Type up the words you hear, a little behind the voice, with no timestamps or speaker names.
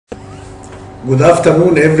Good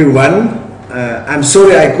afternoon, everyone. I'm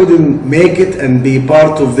sorry I couldn't make it and be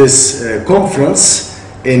part of this conference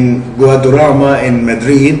in Guadarrama in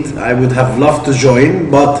Madrid. I would have loved to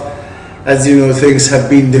join, but as you know, things have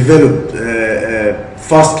been developed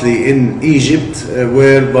fastly in Egypt,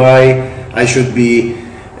 whereby I should be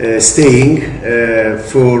staying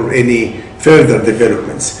for any further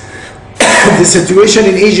developments. The situation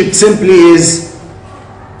in Egypt simply is,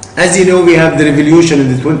 as you know, we have the revolution on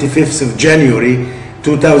the 25th of January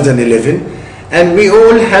 2011, and we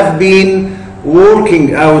all have been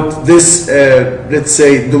working out this, let's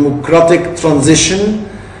say, democratic transition,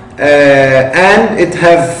 and it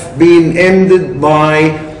have been ended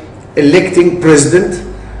by electing president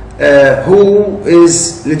who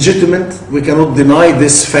is legitimate. We cannot deny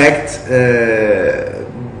this fact,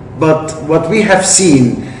 but what we have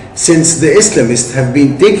seen since the Islamists have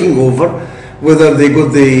been taking over, whether they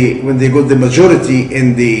got when they got the majority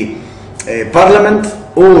in the parliament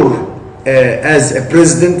or as a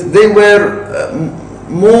president, they were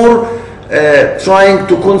more trying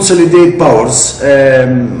to consolidate powers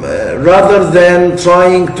rather than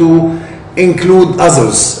trying to include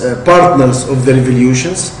others, partners of the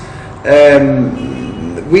revolutions.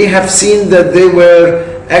 We have seen that they were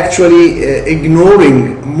actually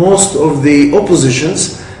ignoring most of the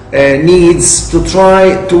opposition's needs to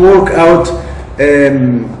try to work out a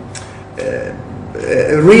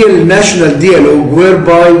real national dialogue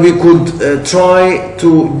whereby we could try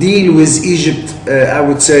to deal with Egypt, I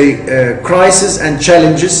would say, crisis and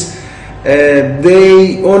challenges.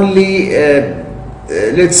 They only,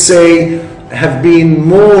 let's say, have been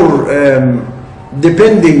more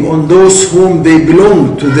depending on those whom they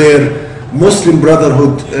belong to their Muslim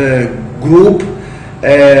Brotherhood group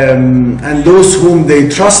and those whom they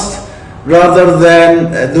trust, rather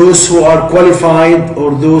than those who are qualified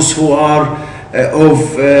or those who are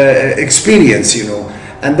of experience, you know.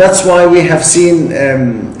 And that's why we have seen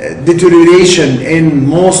deterioration in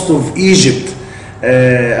most of Egypt,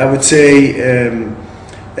 I would say,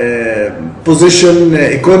 position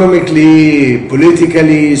economically,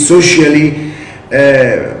 politically, socially.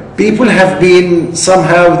 People have been,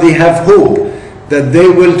 somehow they have hope that they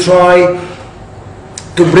will try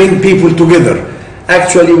to bring people together.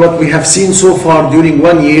 Actually, what we have seen so far during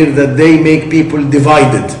 1 year, that they make people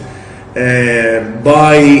divided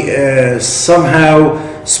by somehow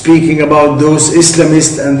speaking about those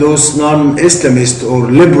Islamists and those non-Islamists or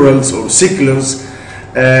liberals or seculars,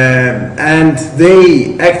 and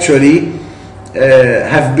they actually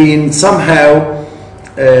have been somehow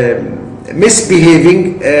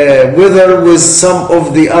misbehaving, whether with some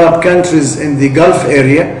of the Arab countries in the Gulf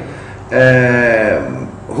area,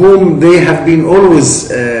 whom they have been always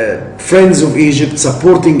friends of Egypt,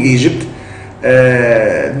 supporting Egypt.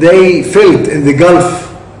 They felt in the Gulf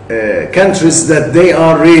countries that they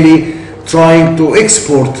are really trying to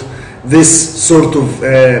export this sort of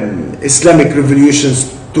Islamic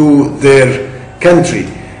revolutions to their country.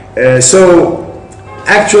 So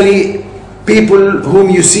actually, people whom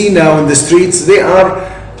you see now in the streets, they are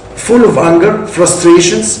full of anger,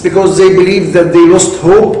 frustrations, because they believe that they lost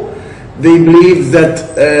hope. They believe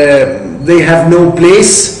that they have no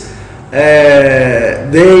place.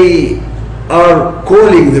 They are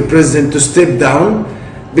calling the president to step down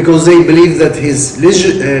because they believe that his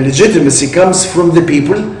legitimacy comes from the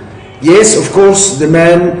people. Yes, of course, the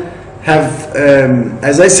man have,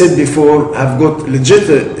 as I said before, have got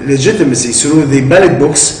legitimacy through the ballot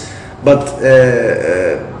box, but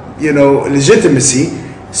you know, legitimacy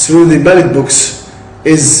through the ballot box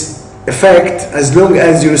is a fact as long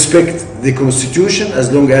as you respect the constitution, as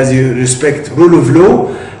long as you respect rule of law,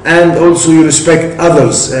 and also you respect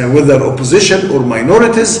others, whether opposition or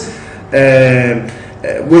minorities,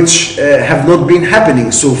 which have not been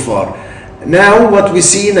happening so far. Now what we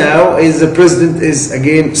see now is the president is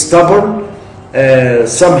again stubborn,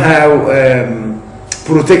 somehow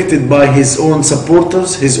protected by his own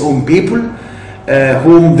supporters, his own people,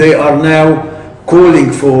 whom they are now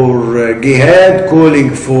calling for jihad, calling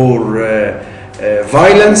for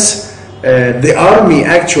violence. The army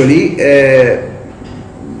actually,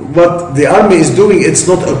 what the army is doing, it's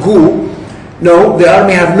not a coup. No, the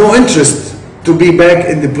army have no interest to be back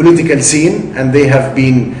in the political scene, and they have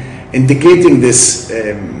been indicating this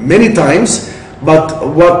many times. But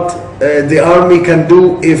what the army can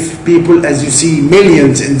do, if people, as you see,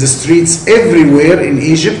 millions in the streets everywhere in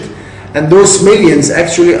Egypt, and those millions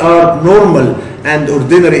actually are normal and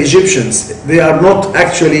ordinary Egyptians. They are not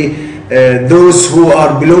actually those who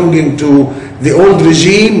are belonging to the old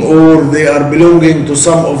regime, or they are belonging to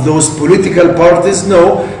some of those political parties.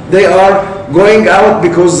 No, they are going out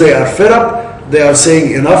because they are fed up. They are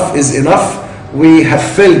saying enough is enough. we have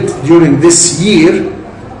felt during this year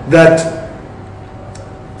that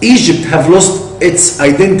Egypt have lost its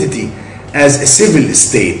identity as a civil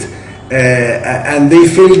state, and they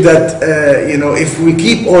feel that if we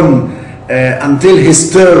keep on until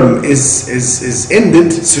his term is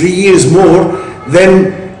ended, 3 years more,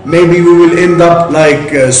 then maybe we will end up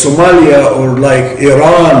like Somalia or like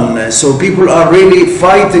Iran. So people are really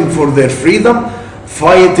fighting for their freedom,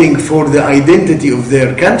 fighting for the identity of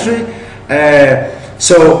their country.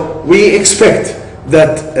 So we expect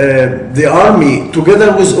that the army,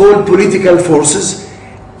 together with all political forces,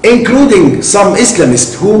 including some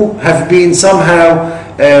Islamists who have been somehow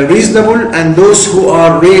reasonable, and those who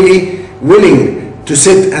are really willing to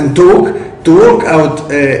sit and talk, to work out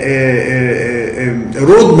a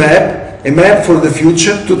roadmap, a map for the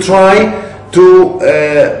future, to try to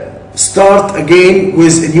start again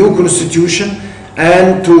with a new constitution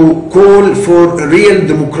and to call for a real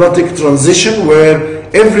democratic transition where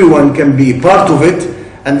everyone can be part of it.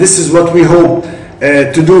 And this is what we hope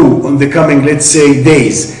to do on the coming, let's say,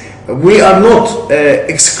 days. We are not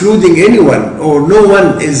excluding anyone, or no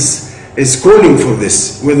one is calling for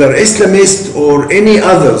this, whether Islamist or any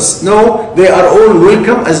others. No, they are all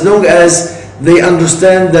welcome as long as they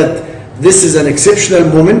understand that this is an exceptional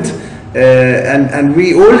moment, and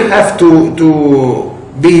we all have to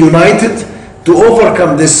be united to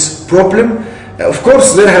overcome this problem. Of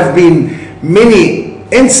course, there have been many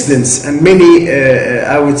incidents and many,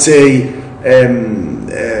 I would say,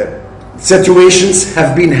 situations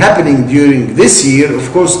have been happening during this year.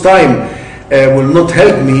 Of course, time will not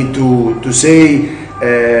help me to say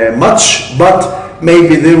much, but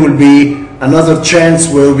maybe there will be another chance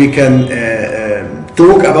where we can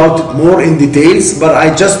talk about it more in details. But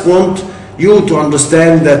I just want you to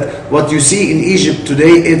understand that what you see in Egypt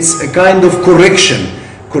today, it's a kind of correction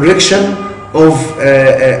of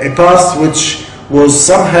a past which was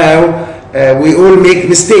somehow, we all make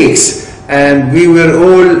mistakes, and we were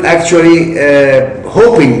all actually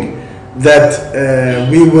hoping that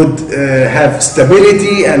we would have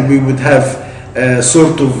stability, and we would have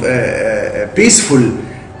sort of a peaceful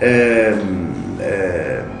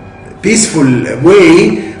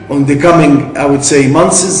way on the coming, I would say,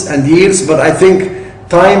 months and years. But I think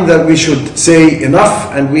time that we should say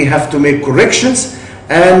enough, and we have to make corrections,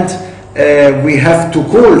 and we have to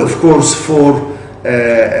call, of course, for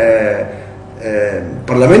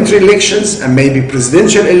parliamentary elections and maybe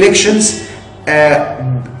presidential elections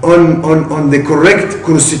on the correct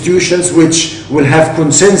constitutions which will have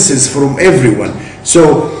consensus from everyone.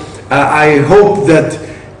 So I hope that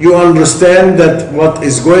you understand that what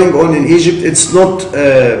is going on in Egypt, it's not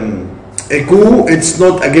a coup, it's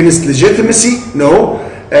not against legitimacy, no,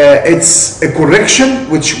 it's a correction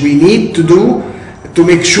which we need to do to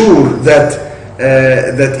make sure that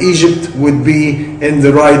that Egypt would be in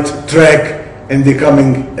the right track in the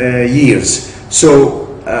coming years. So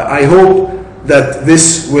I hope that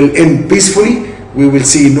this will end peacefully. We will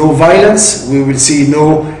see no violence, we will see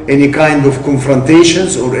no any kind of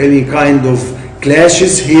confrontations or any kind of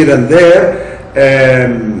clashes here and there.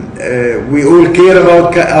 We all care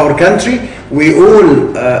about our country. We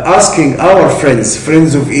all asking our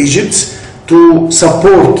friends of Egypt, to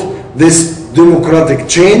support this democratic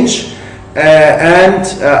change, and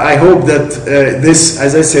I hope that this,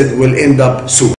 as I said, will end up soon.